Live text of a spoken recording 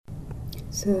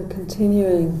So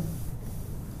continuing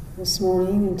this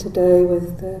morning and today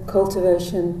with the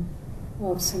cultivation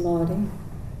of samadhi,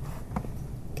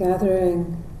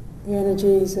 gathering the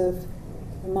energies of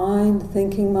the mind, the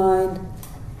thinking mind,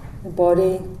 the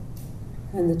body,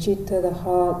 and the citta, the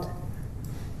heart,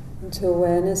 into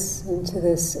awareness, into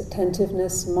this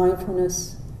attentiveness,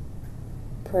 mindfulness,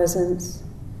 presence,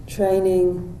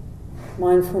 training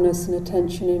mindfulness and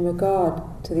attention in regard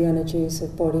to the energies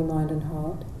of body, mind and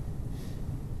heart.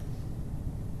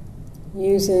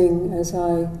 Using, as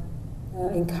I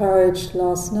encouraged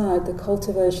last night, the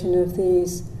cultivation of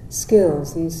these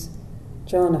skills, these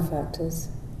jhana factors,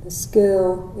 the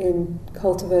skill in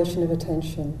cultivation of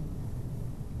attention,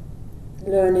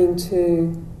 learning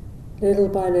to, little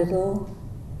by little,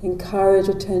 encourage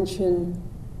attention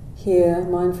here,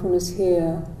 mindfulness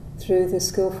here, through the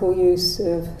skillful use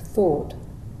of thought.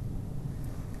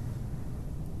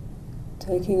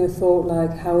 Taking a thought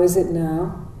like, how is it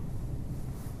now?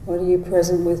 What are you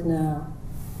present with now?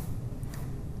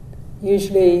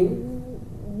 Usually,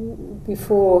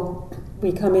 before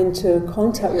we come into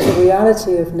contact with the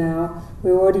reality of now,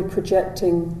 we're already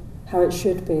projecting how it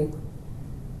should be,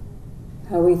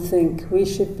 how we think we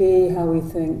should be, how we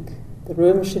think the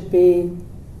room should be,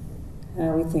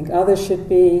 how we think others should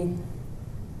be.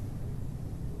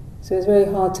 So it's very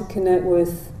hard to connect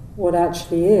with what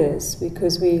actually is,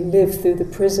 because we live through the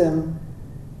prism,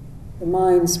 the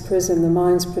mind's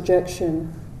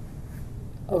projection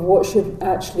of what should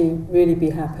actually really be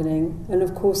happening. And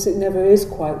of course it never is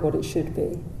quite what it should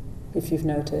be, if you've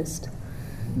noticed.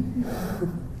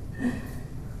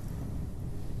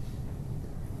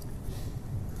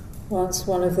 Once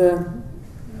one of the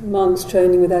monks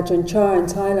training with Ajahn Chah in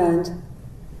Thailand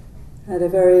had a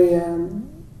very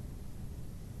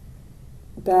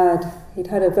he'd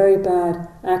had a very bad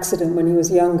accident when he was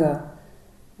younger.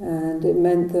 And it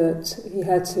meant that he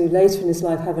had to, later in his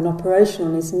life, have an operation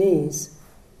on his knees,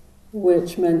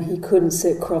 which meant he couldn't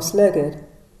sit cross-legged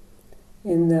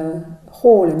in the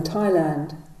hall in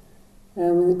Thailand.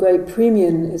 And a great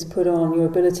premium is put on your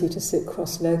ability to sit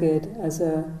cross-legged as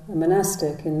a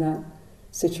monastic in that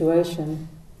situation.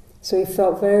 So he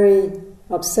felt very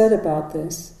upset about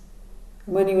this.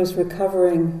 And when he was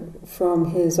recovering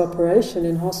from his operation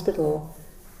in hospital,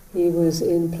 he was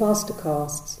in plaster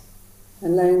casts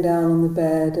and laying down on the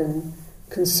bed and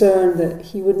concerned that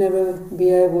he would never be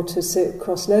able to sit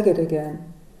cross-legged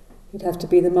again. He'd have to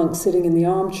be the monk sitting in the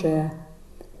armchair.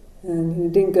 And he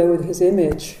didn't go with his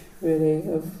image, really,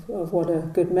 of what a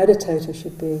good meditator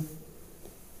should be.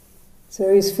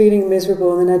 So he's feeling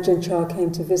miserable, and then Ajahn Chah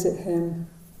came to visit him.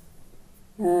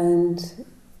 And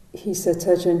he said to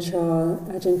Ajahn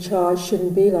Chah, it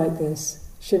shouldn't be like this,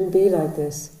 shouldn't be like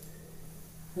this.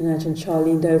 And Ajahn Chah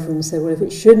leaned over him and said, well, if it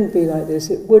shouldn't be like this,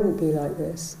 it wouldn't be like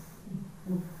this.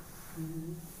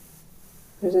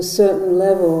 At a certain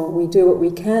level, we do what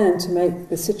we can to make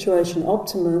the situation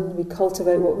optimum. We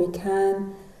cultivate what we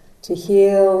can to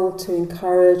heal, to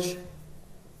encourage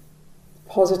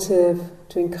positive,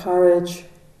 to encourage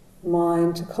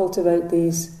mind, to cultivate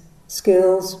these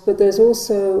skills. But there's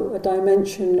also a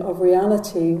dimension of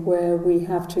reality where we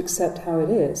have to accept how it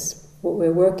is, what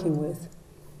we're working with,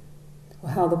 or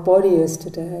how the body is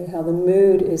today, how the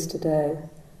mood is today.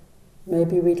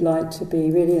 Maybe we'd like to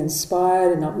be really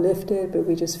inspired and uplifted, but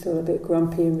we just feel a bit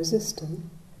grumpy and resistant.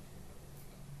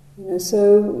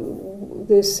 So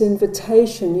this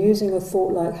invitation, using a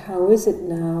thought like, how is it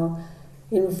now,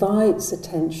 invites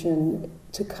attention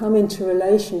to come into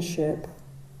relationship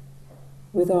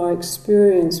with our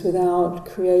experience without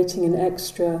creating an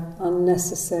extra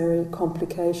unnecessary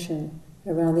complication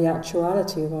around the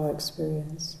actuality of our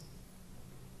experience.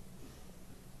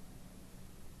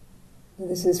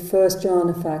 This is first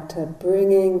jhana factor,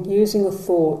 using a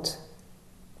thought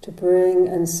to bring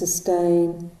and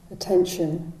sustain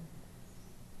attention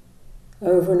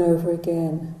over and over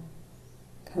again,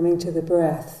 coming to the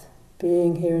breath,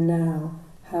 being here and now.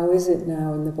 How is it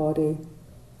now in the body?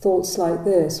 Thoughts like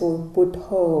this, or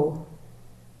buddho,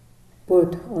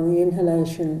 bud on the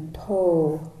inhalation,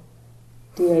 to,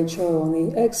 dho on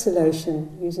the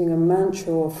exhalation, using a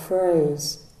mantra or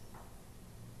phrase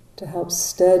to help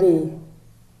steady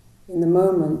in the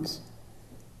moment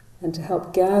and to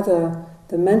help gather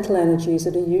the mental energies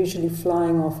that are usually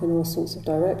flying off in all sorts of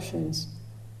directions.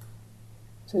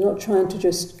 So not trying to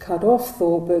just cut off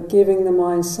thought, but giving the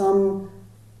mind some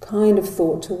kind of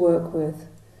thought to work with.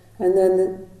 And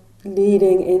then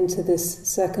leading into this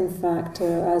second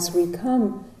factor as we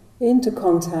come into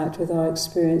contact with our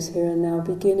experience here and now,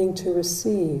 beginning to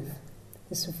receive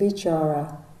this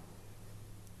vichara,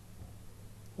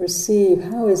 receive,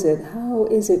 how is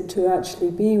it to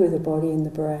actually be with the body and the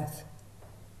breath?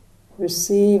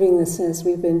 Receiving the sense,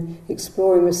 we've been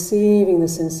exploring, receiving the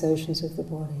sensations of the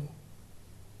body.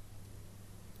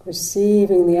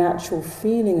 Receiving the actual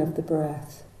feeling of the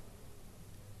breath.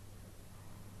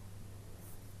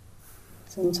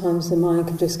 Sometimes the mind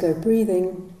can just go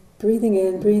breathing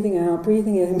in, breathing out,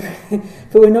 breathing in,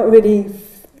 but we're not really,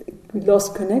 we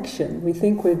lost connection. We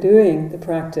think we're doing the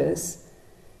practice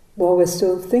while we're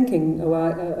still thinking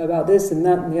about this and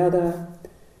that and the other.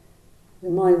 The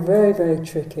mind very, very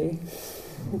tricky.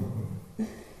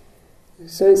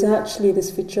 So it's actually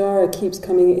this vichara keeps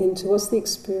coming into what's the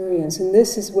experience, and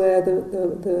this is where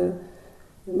the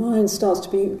mind starts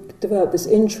to develop this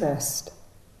interest,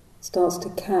 starts to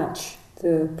catch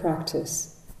the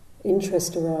practice.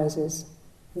 Interest arises.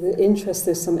 The interest,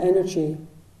 there's some energy.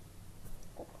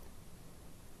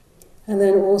 And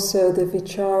then also the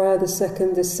vichara, the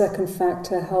second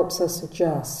factor, helps us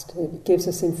adjust. It gives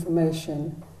us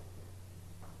information.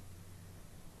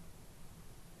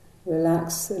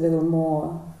 Relax a little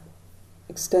more,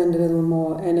 extend a little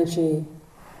more energy,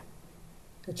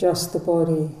 adjust the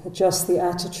body, adjust the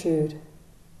attitude,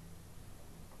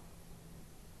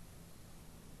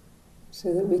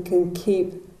 so that we can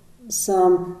keep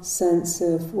some sense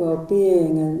of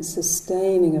well-being and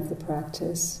sustaining of the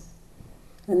practice.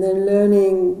 And then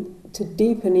learning to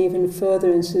deepen even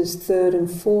further into this third and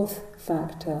fourth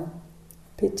factor,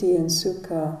 piti and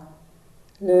sukha,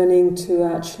 learning to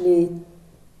actually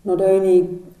not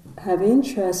only have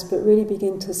interest, but really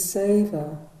begin to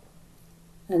savour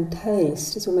and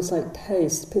taste. It's almost like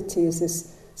taste. Piti is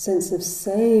this sense of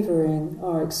savouring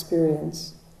our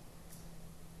experience.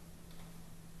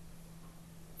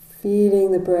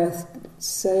 Feeling the breath,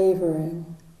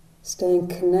 savouring, staying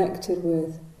connected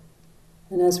with.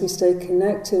 And as we stay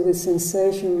connected with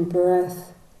sensation,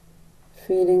 breath,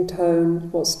 feeling,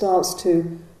 tone, what starts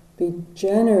to be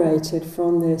generated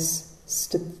from this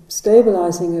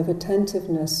stabilizing of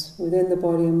attentiveness within the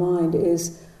body and mind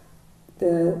is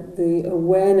the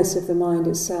awareness of the mind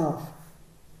itself.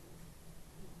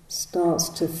 Starts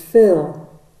to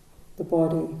fill the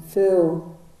body,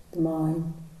 fill the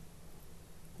mind.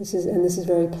 This is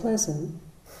very pleasant.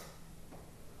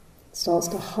 Starts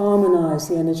to harmonize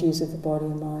the energies of the body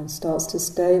and mind, starts to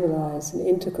stabilize and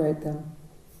integrate them,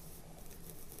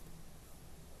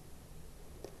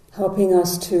 helping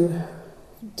us to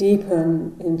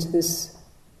deepen into this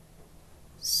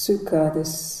sukha,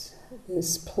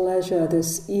 this pleasure,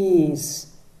 this ease,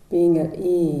 being at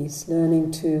ease, learning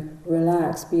to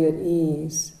relax, be at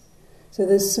ease. So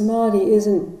this samadhi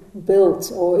isn't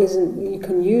built you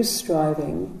can use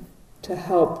striving to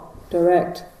help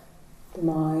direct the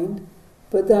mind,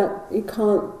 but that it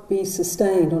can't be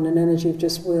sustained on an energy of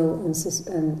just will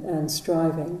and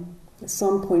striving. At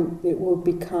some point it will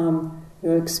become,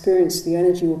 your experience, the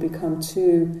energy will become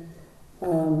too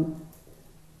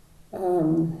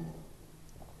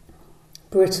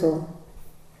brittle.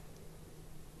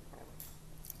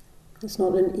 It's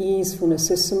not an easefulness.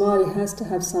 So samadhi has to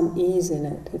have some ease in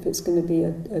it if it's going to be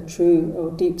a true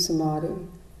or deep samadhi.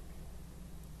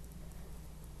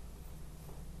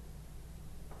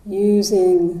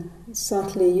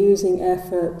 Subtly using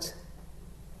effort,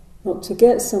 not to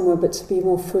get somewhere, but to be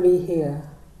more fully here.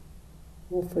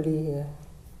 More fully here.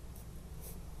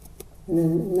 And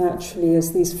then naturally,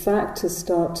 as these factors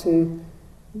start to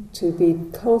be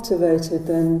cultivated,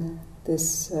 then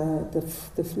this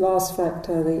the last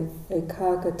factor, the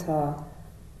ekagata,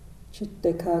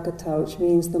 which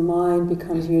means the mind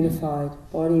becomes unified.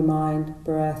 Body, mind,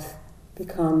 breath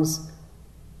becomes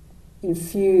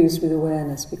infused with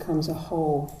awareness, becomes a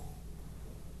whole.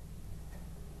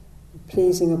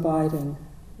 Pleasing abiding.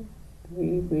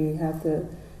 We have the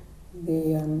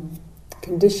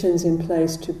conditions in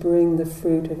place to bring the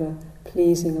fruit of a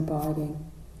pleasing abiding,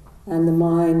 and the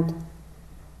mind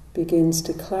begins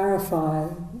to clarify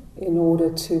in order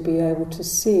to be able to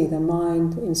see the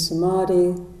mind in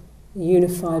samadhi, the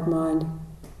unified mind,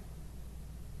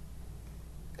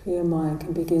 clear mind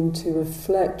can begin to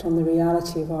reflect on the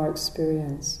reality of our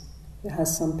experience. It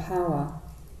has some power.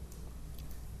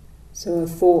 So a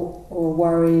thought or a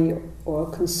worry or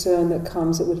a concern that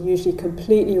comes that would usually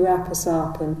completely wrap us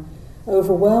up and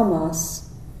overwhelm us,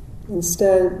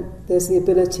 instead there's the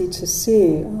ability to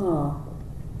see,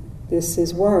 this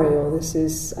is worry or this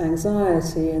is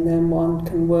anxiety, and then one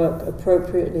can work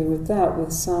appropriately with that,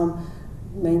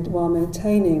 while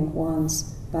maintaining one's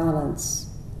balance,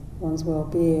 one's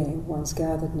well-being, one's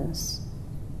gatheredness.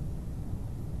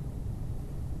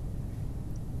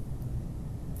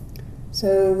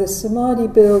 So the samadhi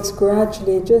builds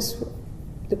gradually, just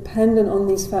dependent on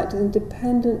these factors and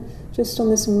dependent just on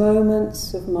this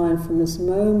moments of mindfulness,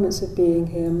 moments of being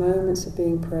here, moments of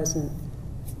being present.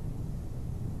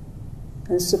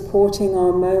 And supporting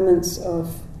our moments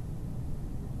of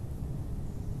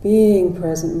being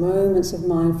present, moments of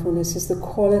mindfulness, is the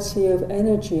quality of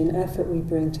energy and effort we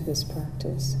bring to this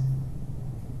practice.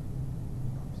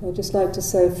 So I'd just like to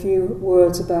say a few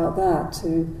words about that,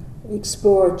 to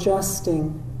explore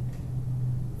adjusting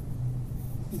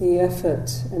the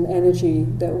effort and energy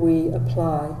that we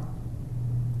apply.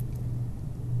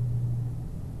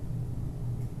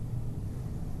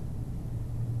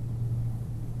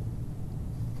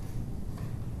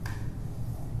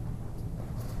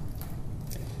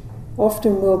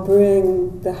 Often we'll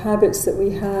bring the habits that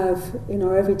we have in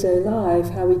our everyday life,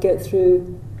 how we get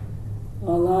through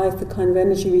our life, the kind of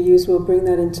energy we use, we'll bring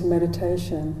that into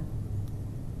meditation.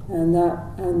 And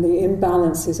the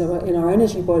imbalances in our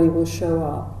energy body will show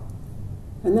up.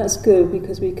 And that's good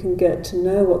because we can get to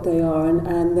know what they are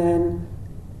and then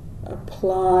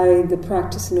apply the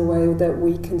practice in a way that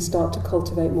we can start to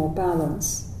cultivate more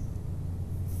balance.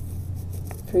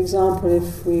 For example,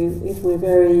 if we're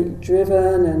very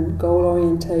driven and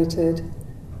goal-orientated,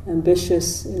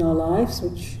 ambitious in our lives,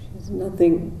 which is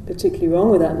nothing particularly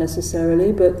wrong with that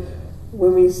necessarily, but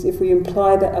if we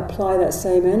apply that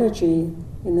same energy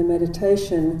in the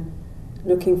meditation,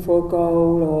 looking for a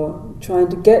goal or trying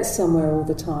to get somewhere all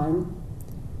the time,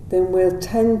 then we'll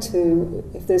tend to,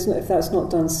 if that's not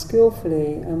done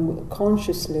skillfully and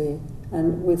consciously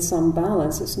and with some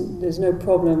balance, there's no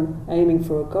problem aiming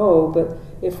for a goal, but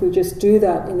if we just do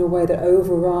that in a way that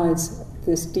overrides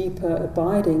this deeper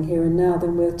abiding here and now,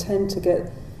 then we'll tend to get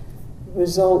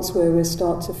results where we'll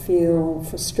start to feel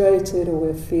frustrated, or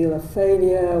we'll feel a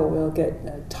failure, or we'll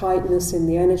get tightness in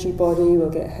the energy body, we'll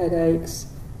get headaches,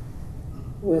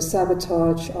 we'll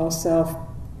sabotage ourselves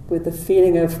with the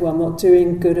feeling of, well, I'm not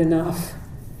doing good enough.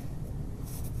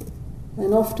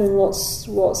 And often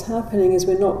what's happening is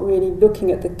we're not really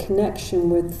looking at the connection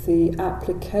with the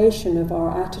application of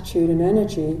our attitude and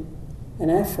energy and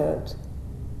effort,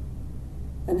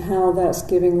 and how that's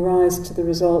giving rise to the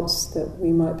results that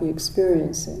we might be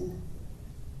experiencing.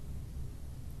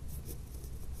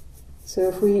 So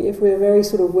if we're very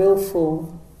sort of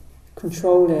willful,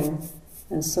 controlling,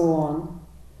 and so on,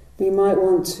 we might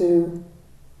want to,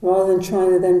 rather than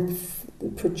trying to then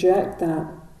project that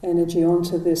energy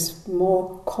onto this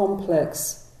more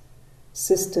complex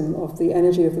system of the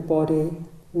energy of the body,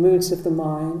 moods of the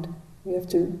mind, we have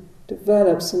to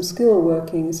develop some skill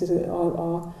working.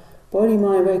 Our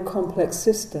body-mind are very complex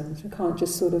systems. We can't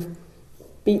just sort of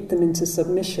beat them into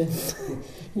submission.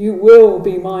 You will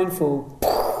be mindful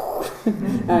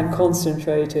and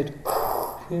concentrated.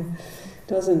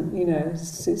 Doesn't,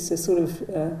 it's a sort of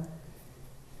a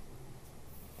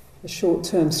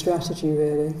short-term strategy,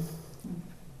 really.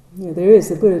 Yeah,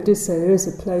 the Buddha did say there is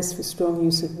a place for strong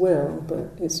use of will,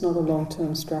 but it's not a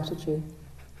long-term strategy.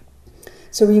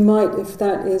 So we might, if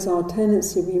that is our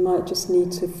tendency, we might just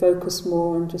need to focus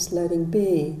more on just letting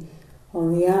be,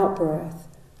 on the out-breath,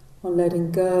 on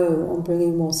letting go, on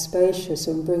bringing more spacious,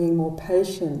 on bringing more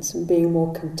patience, and being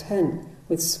more content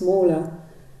with smaller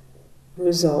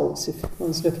results, if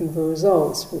one's looking for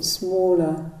results, but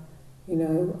smaller,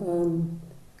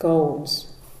 goals.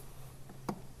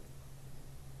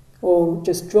 Or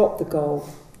just drop the goal.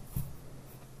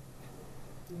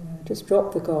 Just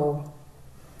drop the goal.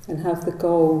 And have the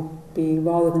goal be,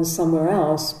 rather than somewhere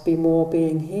else, be more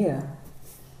being here.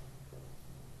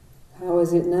 How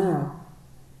is it now?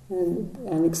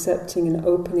 And accepting and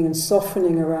opening and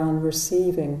softening around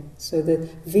receiving. So the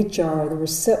vichara, the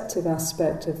receptive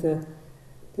aspect of the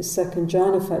second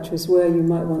jhana factor, is where you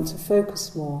might want to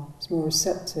focus more. It's more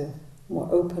receptive, more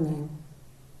opening.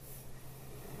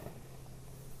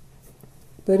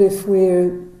 But if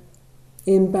we're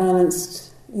imbalanced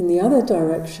in the other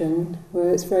direction,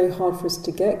 where it's very hard for us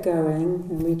to get going,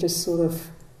 and we just sort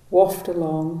of waft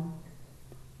along,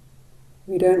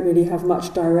 we don't really have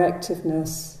much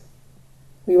directiveness.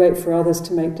 We wait for others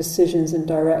to make decisions and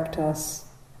direct us.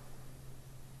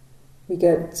 We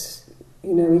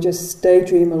just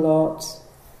daydream a lot.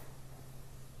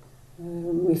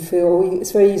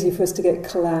 It's very easy for us to get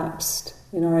collapsed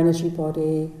in our energy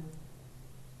body,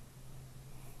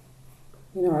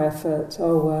 in our effort.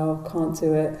 Oh well, can't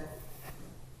do it.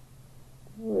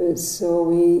 So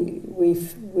we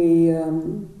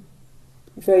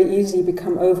very easily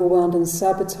become overwhelmed and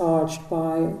sabotaged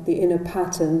by the inner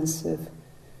patterns of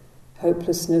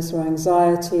hopelessness or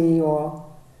anxiety or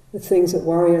the things that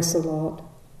worry us a lot.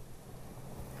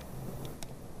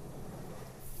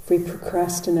 If we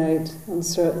procrastinate on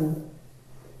certain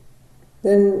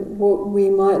then what we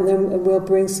might, and then we'll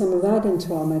bring some of that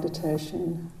into our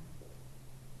meditation.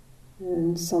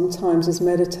 And sometimes as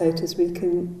meditators we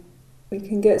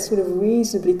can get sort of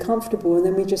reasonably comfortable, and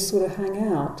then we just sort of hang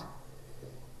out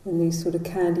in these sort of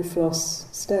candy floss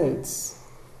states.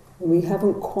 And we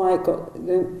haven't quite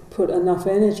don't put enough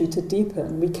energy to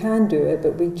deepen. We can do it,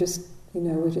 but we just,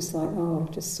 we're just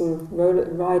like, just sort of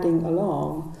riding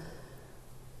along.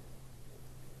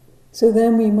 So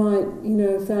then we might,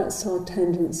 if that's our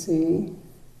tendency,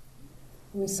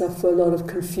 we suffer a lot of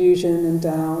confusion and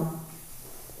doubt,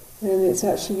 then it's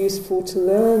actually useful to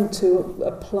learn to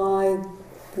apply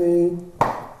the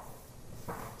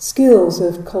skills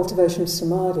of cultivation of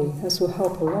samadhi. This will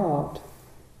help a lot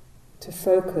to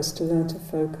focus, to learn to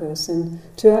focus, and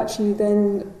to actually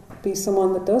then be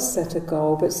someone that does set a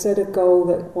goal, but set a goal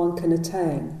that one can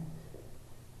attain.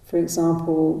 For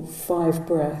example, 5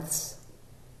 breaths.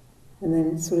 And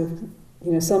then sort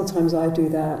of, sometimes I do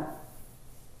that.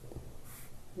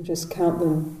 I just count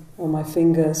them on my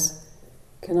fingers.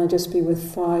 Can I just be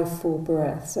with 5 full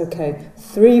breaths? Okay,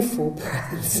 3 full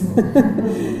breaths.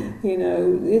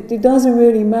 It doesn't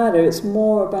really matter. It's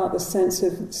more about the sense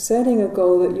of setting a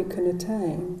goal that you can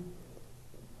attain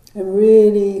and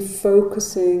really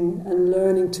focusing and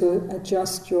learning to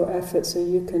adjust your effort so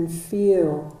you can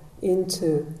feel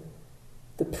into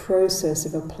the process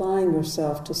of applying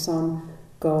yourself to some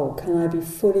goal. Can I be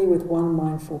fully with one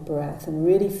mindful breath and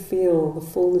really feel the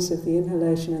fullness of the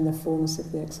inhalation and the fullness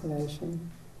of the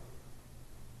exhalation?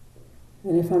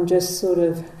 And if I'm just sort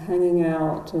of hanging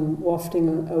out and wafting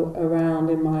around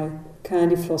in my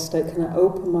candy floss state, can I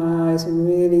open my eyes and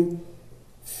really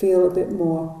feel a bit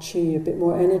more chi, a bit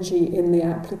more energy in the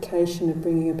application of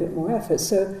bringing a bit more effort?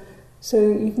 So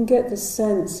you can get the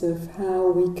sense of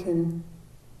how we can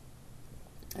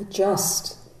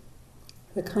adjust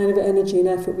the kind of energy and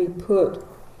effort we put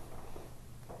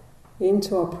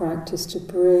into our practice to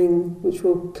bring, which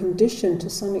will condition to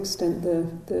some extent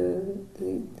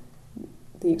the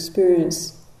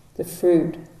experience, the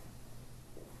fruit,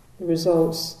 the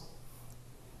results.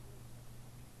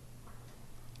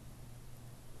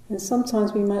 And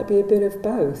sometimes we might be a bit of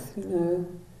both,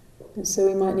 and so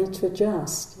we might need to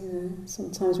adjust.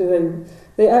 Sometimes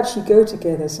they actually go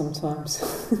together sometimes.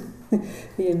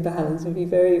 The imbalance and be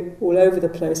very all over the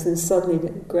place, then suddenly a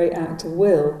great act of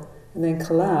will, and then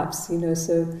collapse.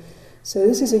 So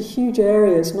this is a huge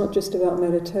area. It's not just about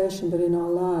meditation, but in our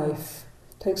life.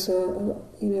 It takes a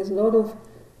lot of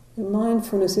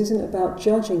mindfulness. Isn't about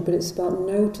judging, but it's about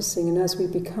noticing. And as we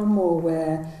become more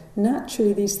aware,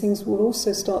 naturally these things will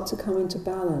also start to come into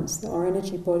balance. That our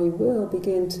energy body will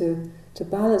begin to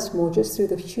balance more just through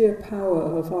the sheer power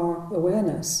of our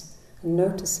awareness and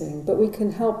noticing. But we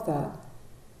can help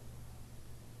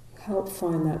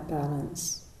find that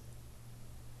balance.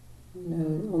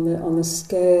 On the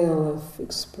scale of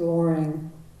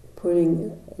exploring,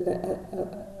 putting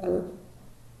a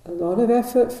lot of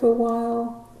effort for a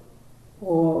while,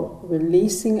 or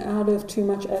releasing out of too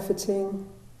much efforting.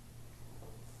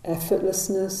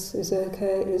 Effortlessness is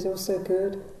okay, is also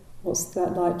good. What's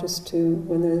that like? Just to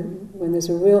when there's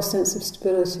a real sense of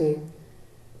stability,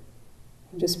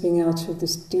 and just being able to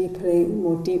just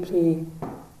more deeply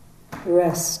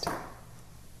rest.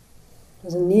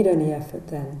 Doesn't need any effort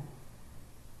then.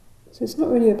 So it's not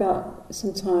really about,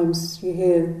 sometimes you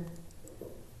hear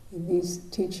in these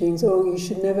teachings, you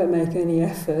should never make any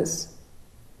efforts.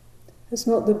 That's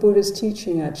not the Buddha's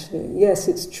teaching, actually. Yes,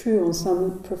 it's true on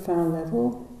some profound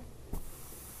level.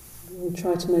 You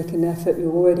try to make an effort,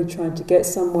 you're already trying to get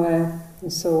somewhere,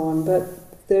 and so on.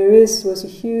 But there was a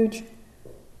huge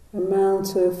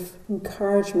amount of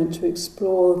encouragement to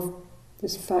explore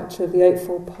this factor of the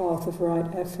Eightfold Path of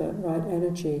right effort, right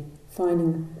energy,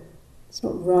 finding it's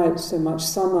not right so much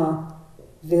sama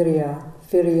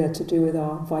virya to do with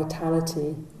our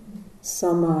vitality.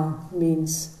 Sama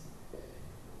means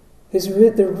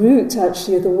the root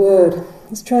actually of the word,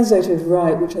 it's translated as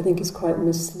right, which I think is quite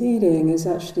misleading, is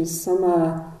actually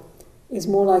sama is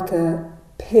more like a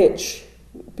pitch,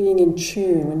 being in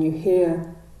tune. When you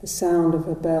hear the sound of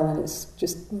a bell and it's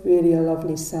just really a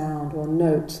lovely sound or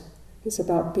note, it's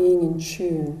about being in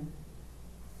tune,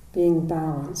 being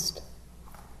balanced.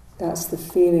 That's the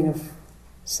feeling of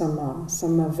sama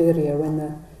virya, when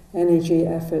the energy,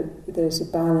 effort, there's a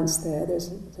balance there,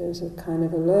 there's a kind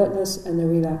of alertness and a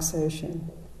relaxation.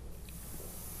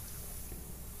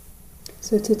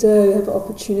 So today we have an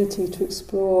opportunity to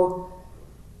explore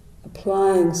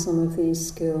applying some of these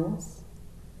skills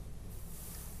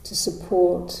to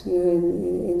support,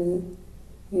 the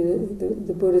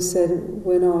Buddha said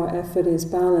when our effort is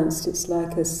balanced, it's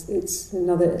like it's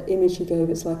another image he gave,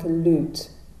 it's like a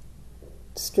lute.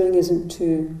 String isn't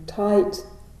too tight,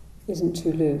 isn't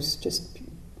too loose, just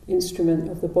instrument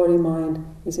of the body-mind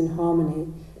is in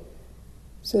harmony.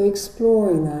 So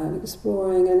exploring that,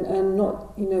 and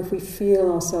not, if we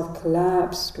feel ourselves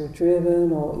collapsed or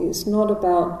driven, or it's not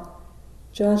about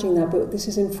judging that, but this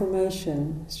is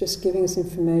information. It's just giving us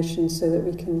information so that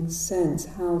we can sense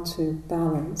how to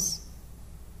balance.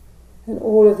 And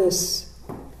all of this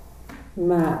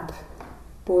map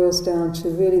boils down to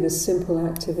really the simple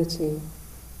activity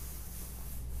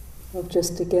of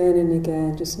just again and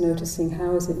again, just noticing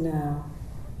how is it now?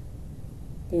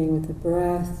 Being with the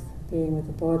breath, being with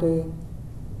the body.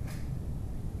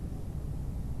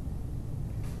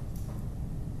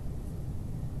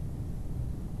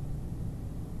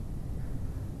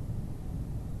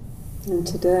 And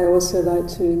today I also like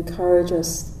to encourage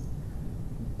us,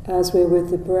 as we're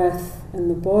with the breath and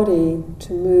the body,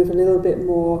 to move a little bit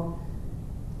more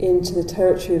into the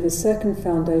territory of the second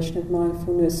foundation of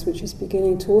mindfulness, which is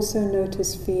beginning to also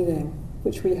notice feeling,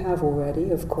 which we have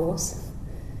already, of course.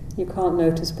 You can't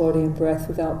notice body and breath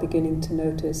without beginning to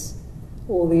notice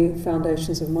all the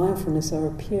foundations of mindfulness are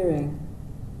appearing.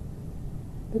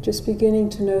 But just beginning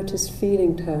to notice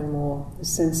feeling tone more, the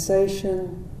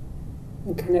sensation,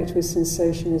 and connect with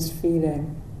sensation as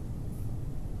feeling.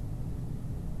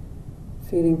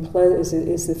 Feeling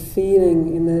is the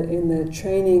feeling in the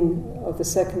training of the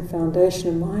second foundation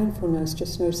of mindfulness,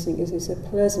 just noticing is a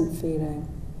pleasant feeling,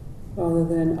 rather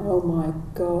than, oh my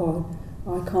God,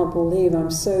 I can't believe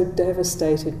I'm so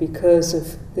devastated because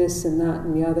of this and that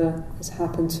and the other has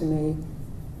happened to me,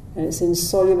 and it's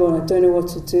insoluble and I don't know what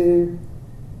to do.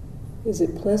 Is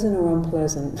it pleasant or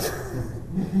unpleasant?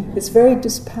 It's very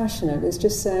dispassionate. It's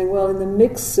just saying, well, in the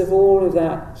mix of all of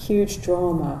that huge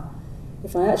drama,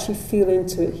 if I actually feel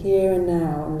into it here and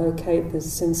now and locate the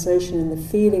sensation in the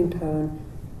feeling tone,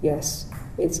 yes,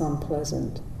 it's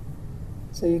unpleasant.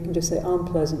 So you can just say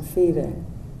unpleasant feeling.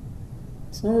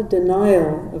 It's not a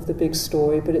denial of the big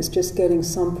story, but it's just getting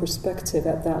some perspective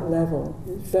at that level.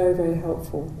 It's very, very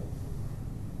helpful.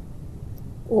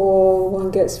 Or one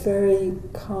gets very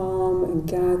calm and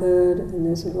gathered, and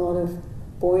there's a lot of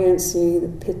buoyancy, the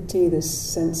piti, this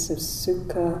sense of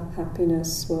sukha,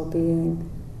 happiness, well-being.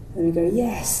 And we go,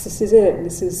 yes, this is it.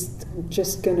 I'm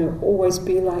just going to always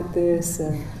be like this,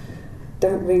 and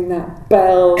don't ring that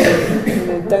bell,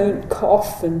 and, don't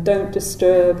cough, and don't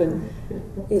disturb. And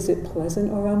is it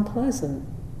pleasant or unpleasant?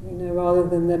 Rather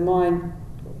than the mind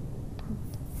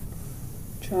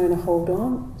trying to hold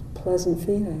on, pleasant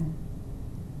feeling.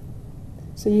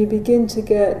 So you begin to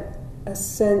get a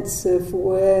sense of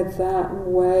where that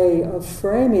way of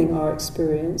framing our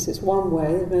experience, it's one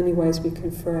way, there are many ways we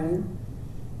can frame,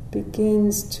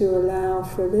 begins to allow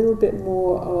for a little bit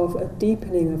more of a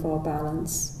deepening of our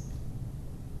balance.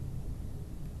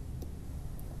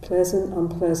 Pleasant,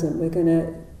 unpleasant. We're going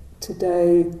to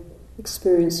today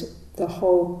experience the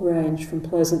whole range from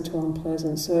pleasant to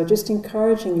unpleasant. So I'm just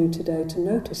encouraging you today to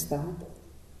notice that.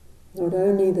 Not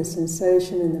only the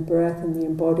sensation in the breath and the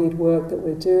embodied work that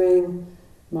we're doing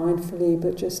mindfully,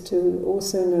 but just to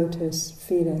also notice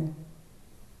feeling.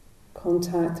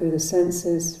 Contact through the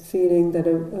senses, feeling that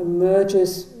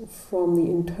emerges from the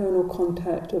internal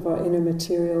contact of our inner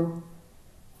material,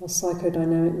 our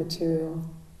psychodynamic material.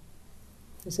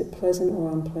 Is it pleasant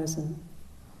or unpleasant?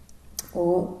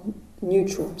 Or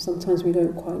neutral? Sometimes we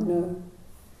don't quite know.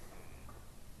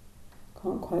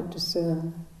 Can't quite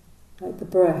discern. Like the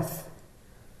breath.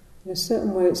 In a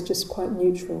certain way it's just quite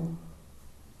neutral.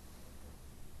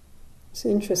 It's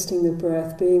interesting, the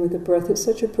breath, being with the breath. It's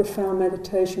such a profound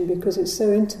meditation because it's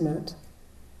so intimate.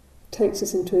 It takes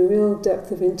us into a real depth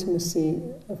of intimacy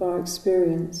of our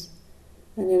experience,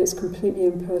 and yet it's completely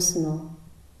impersonal.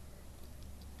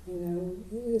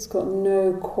 It's got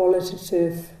no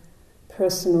qualitative,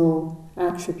 personal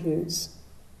attributes.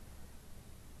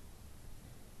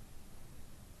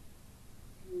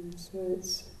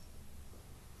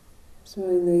 So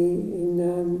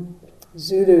in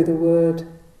Zulu the word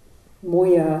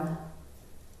moya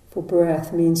for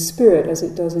breath means spirit, as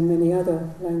it does in many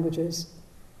other languages.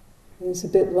 And it's a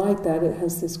bit like that. It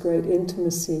has this great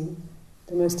intimacy,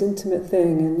 the most intimate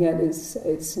thing, and yet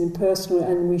it's impersonal,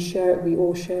 and we share it. We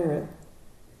all share it.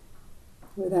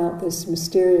 Without this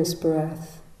mysterious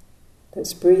breath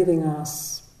that's breathing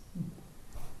us,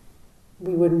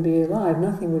 we wouldn't be alive.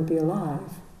 Nothing would be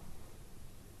alive.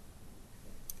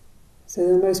 So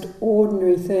the most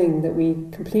ordinary thing that we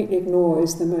completely ignore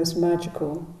is the most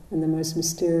magical and the most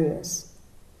mysterious.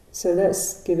 So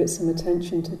let's give it some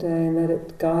attention today and let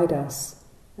it guide us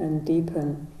and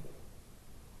deepen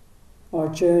our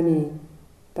journey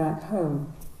back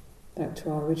home, back to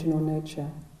our original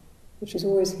nature, which is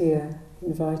always here,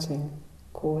 inviting,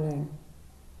 calling,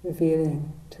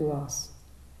 revealing to us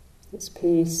its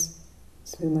peace,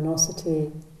 its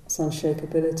luminosity, its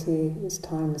unshakability, its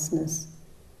timelessness,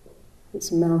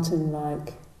 its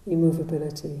mountain-like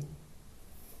immovability.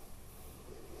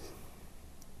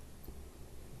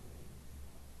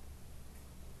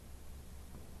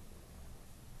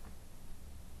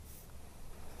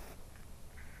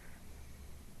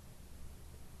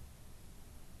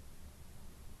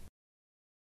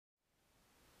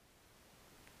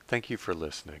 Thank you for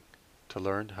listening. To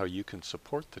learn how you can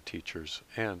support the teachers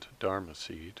and Dharma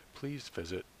Seed, please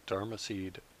visit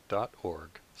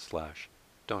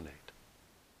dharmaseed.org/donate.